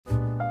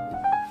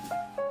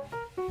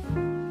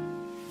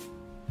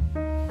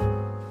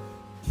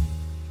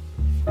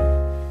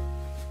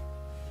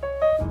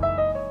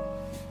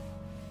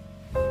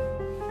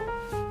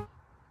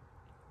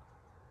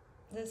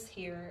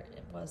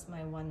was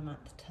my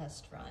 1-month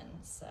test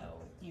run, so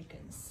you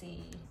can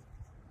see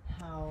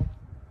how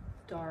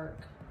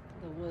dark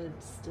the wood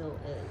still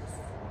is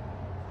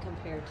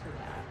compared to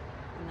that,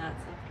 and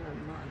that's after a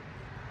month.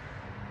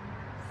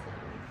 So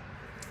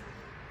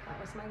that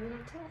was my little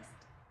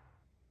test.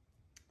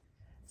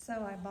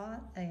 So I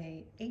bought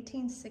a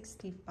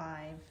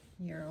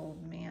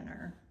 1865-year-old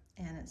manor,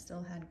 and it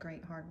still had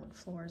great hardwood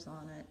floors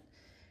on it,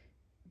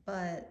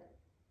 but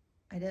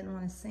I didn't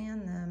want to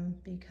sand them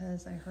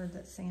because I heard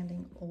that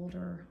sanding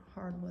older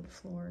hardwood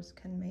floors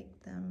can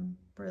make them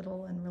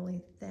brittle and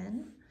really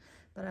thin,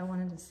 but I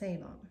wanted to save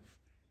them.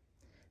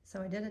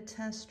 So I did a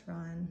test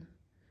run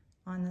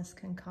on this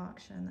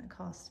concoction that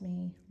cost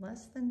me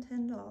less than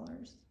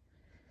 $10.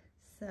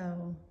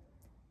 So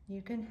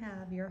you can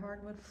have your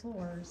hardwood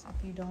floors,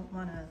 if you don't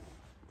want to,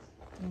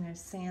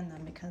 sand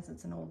them because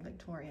it's an old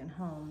Victorian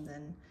home,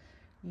 then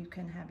you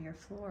can have your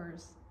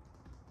floors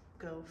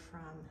go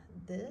from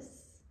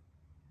this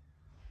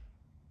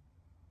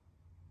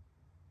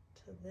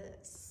to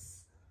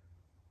this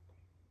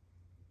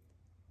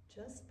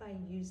just by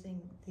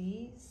using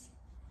these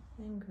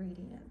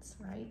ingredients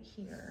right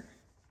here: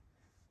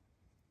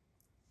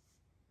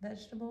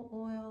 vegetable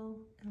oil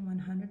and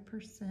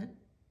 100%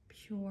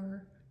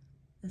 pure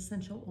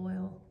essential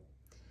oil.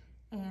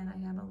 And I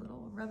have a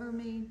little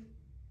Rubbermaid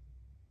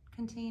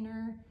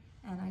container,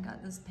 and I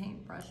got this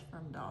paintbrush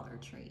from Dollar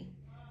Tree.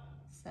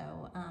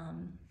 So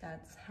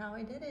that's how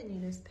I did it. You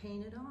just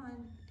paint it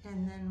on,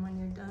 and then when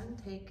you're done,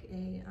 take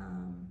a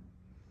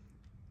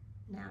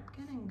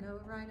napkin and go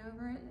right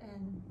over it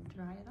and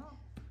dry it off.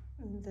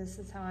 And this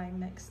is how I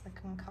mix the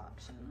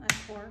concoction. I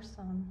pour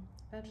some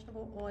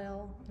vegetable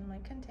oil in my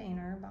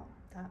container, about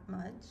that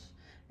much,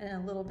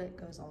 and a little bit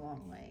goes a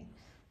long way.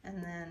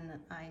 And then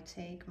I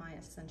take my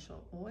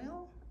essential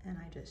oil and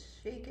I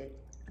just shake it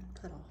and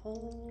put a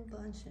whole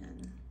bunch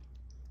in.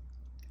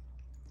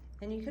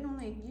 And you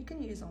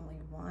can use only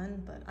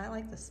one, but I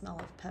like the smell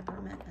of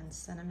peppermint and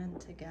cinnamon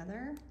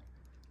together.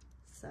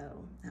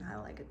 So, and I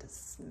like it to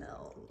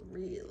smell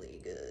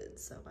really good,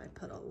 so I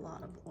put a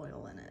lot of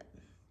oil in it.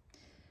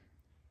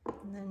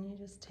 And then you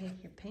just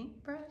take your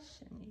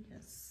paintbrush and you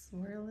just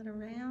swirl it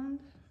around,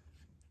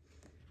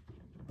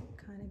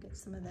 kind of get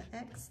some of the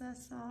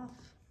excess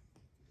off,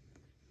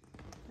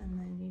 and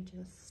then you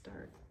just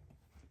start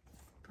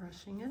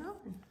brushing it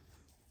on.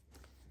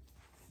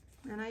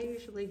 And I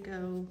usually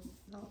go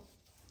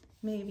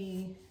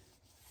maybe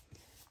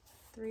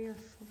 3 or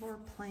 4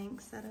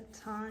 planks at a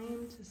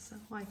time, just so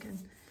I can,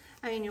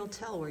 you'll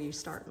tell where you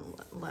start and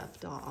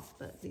left off,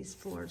 but these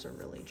floors are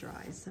really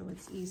dry, so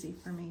it's easy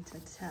for me to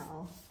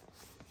tell.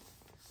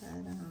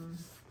 But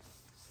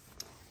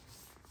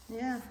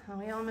yeah,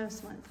 we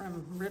almost went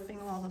from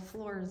ripping all the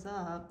floors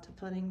up to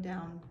putting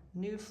down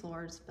new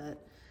floors,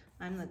 but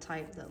I'm the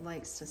type that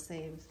likes to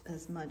save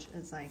as much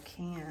as I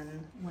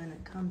can when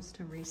it comes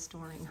to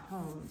restoring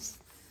homes.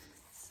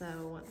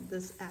 So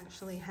this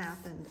actually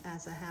happened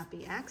as a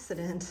happy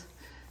accident.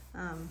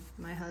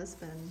 My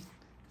husband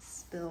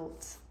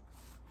spilt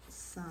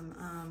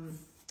some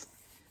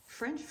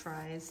French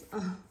fries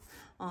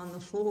on the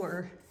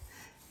floor,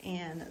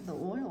 and the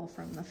oil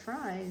from the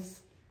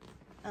fries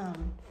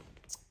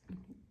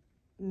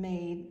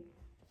made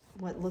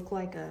what looked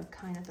like a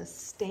kind of a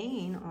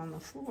stain on the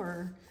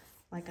floor,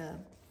 like a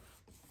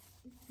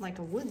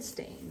wood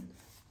stain.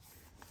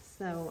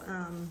 So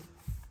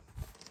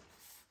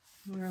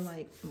we were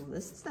like, well,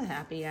 this is a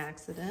happy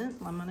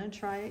accident. I'm gonna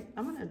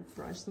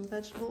brush some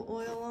vegetable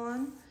oil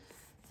on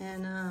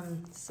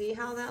and see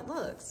how that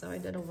looks. So I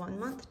did a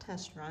 1-month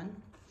test run,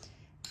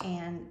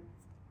 and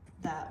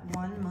that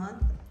 1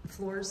 month,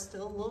 floors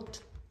still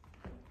looked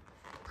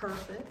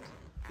perfect,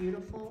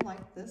 beautiful,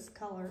 like this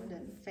color,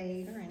 didn't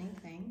fade or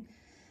anything.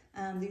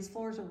 These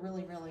floors are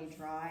really, really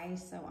dry,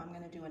 so I'm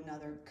gonna do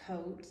another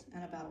coat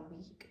in about a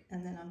week,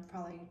 and then I'm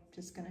probably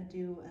just gonna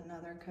do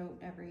another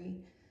coat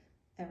every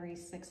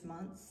 6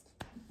 months,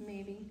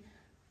 maybe.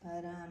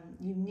 But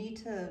you need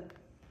to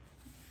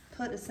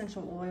put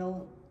essential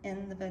oil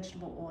in the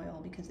vegetable oil,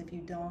 because if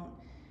you don't,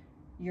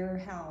 your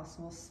house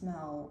will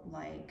smell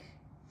like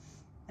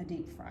a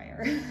deep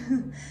fryer.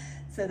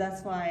 So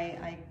that's why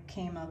I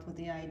came up with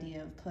the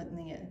idea of putting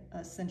the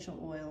essential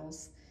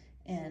oils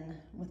in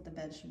with the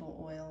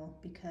vegetable oil,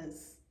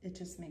 because it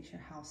just makes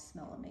your house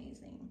smell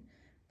amazing.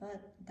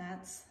 But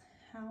that's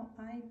how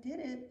I did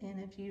it. And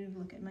if you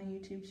look at my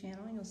YouTube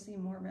channel, you'll see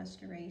more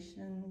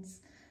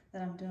restorations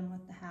that I'm doing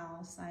with the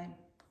house. I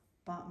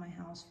bought my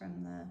house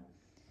from the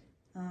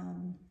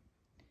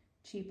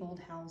cheap old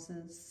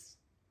houses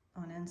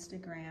on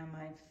Instagram.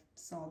 I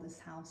saw this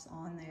house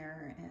on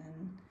there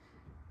and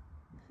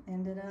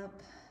ended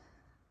up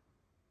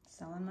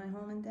selling my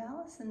home in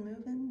Dallas and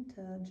moving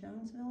to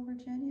Jonesville,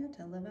 Virginia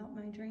to live out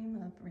my dream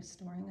of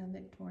restoring a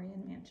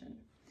Victorian mansion.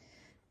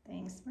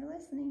 Thanks for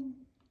listening.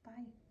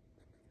 Bye.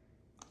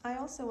 I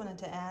also wanted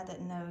to add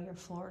that no, your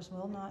floors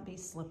will not be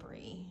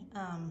slippery.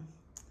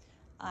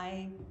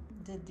 I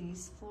did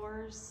these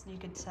floors, you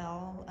could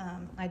tell,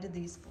 I did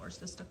these floors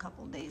just a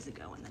couple days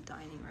ago in the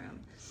dining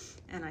room,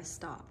 and I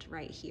stopped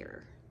right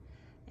here.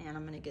 And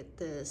I'm gonna get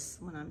this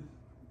when I'm,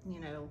 you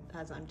know,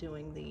 as I'm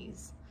doing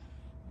these.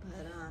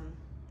 But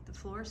the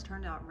floors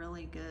turned out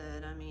really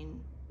good. I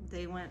mean,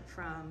 they went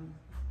from,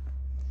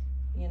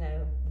 you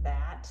know,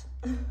 that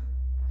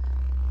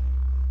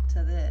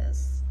to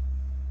this.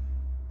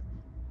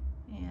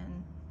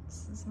 And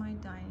this is my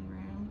dining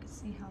room. You can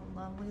see how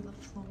lovely the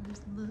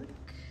floors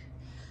look.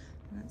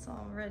 And it's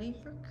all ready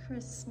for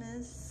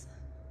Christmas.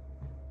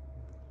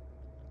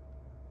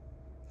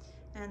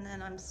 And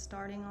then I'm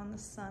starting on the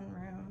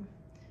sunroom.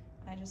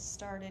 I just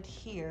started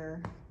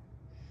here,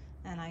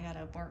 and I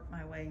gotta work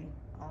my way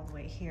all the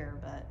way here,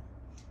 but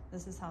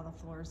this is how the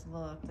floors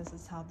look. This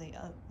is how the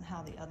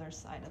other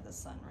side of the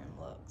sunroom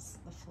looks,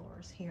 the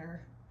floors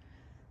here.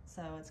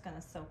 So it's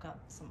gonna soak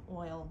up some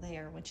oil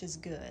there, which is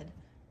good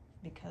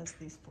because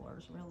these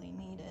floors really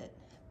need it.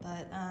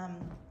 But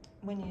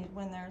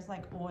when there's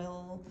like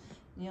oil,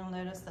 you'll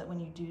notice that when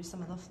you do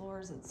some of the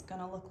floors, it's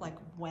gonna look like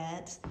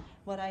wet.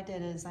 What I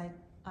did is I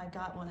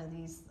got one of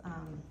these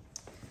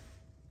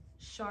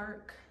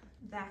shark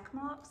vac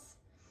mops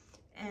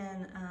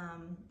and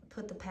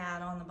put the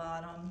pad on the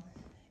bottom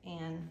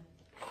and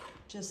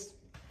just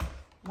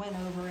went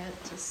over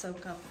it to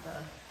soak up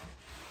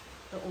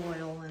the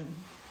oil, and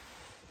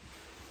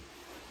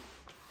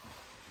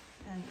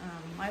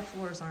my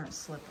floors aren't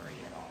slippery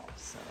at all.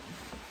 So,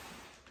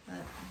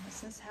 but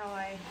this is how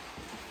I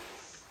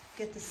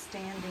get the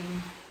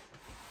standing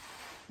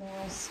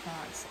floral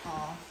spots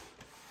off.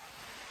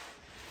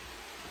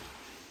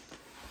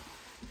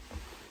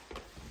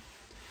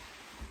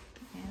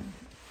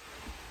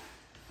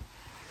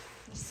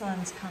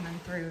 Sun's coming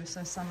through,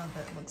 so some of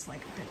it looks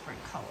like a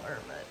different color,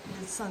 but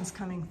the sun's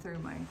coming through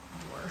my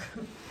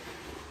door.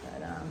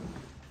 But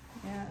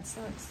yeah, it's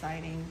so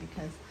exciting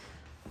because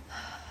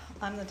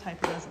I'm the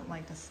type who doesn't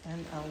like to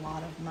spend a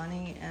lot of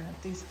money, and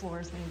if these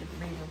floors need to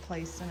be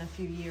replaced in a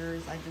few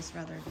years, I'd just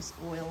rather just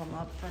oil them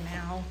up for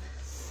now,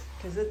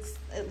 because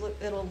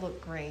it'll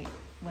look great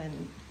when,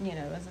 you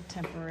know, as a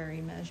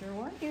temporary measure,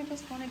 or you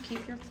just want to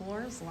keep your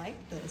floors like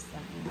this.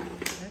 I mean,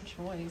 it's their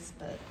choice,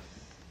 but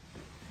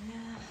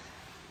yeah.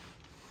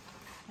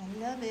 I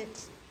love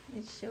it.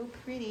 It's so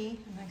pretty.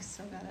 And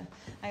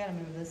I gotta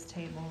move this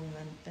table and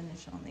then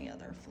finish on the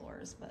other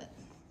floors, but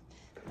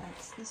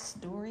that's the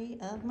story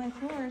of my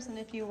floors. And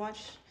if you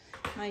watch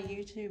my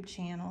YouTube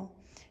channel,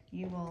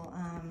 you will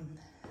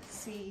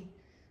see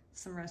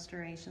some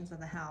restorations of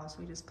the house.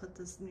 We just put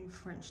this new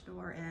French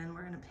door in.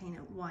 We're gonna paint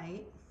it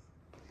white.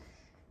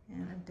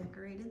 And I've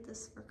decorated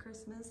this for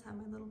Christmas. Have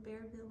my little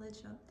bear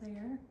village up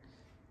there.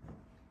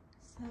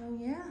 So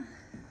yeah,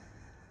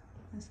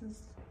 this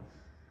is,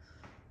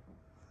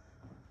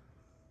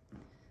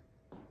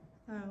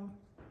 so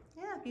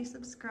yeah, if you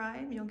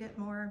subscribe, you'll get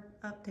more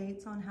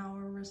updates on how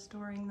we're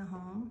restoring the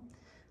home.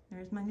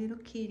 There's my little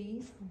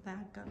kitties. I'll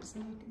back up so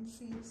you can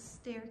see the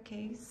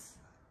staircase.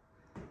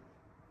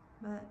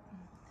 But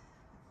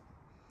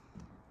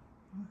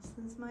this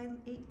is my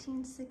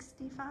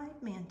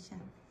 1865 mansion.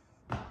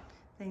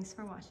 Thanks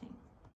for watching.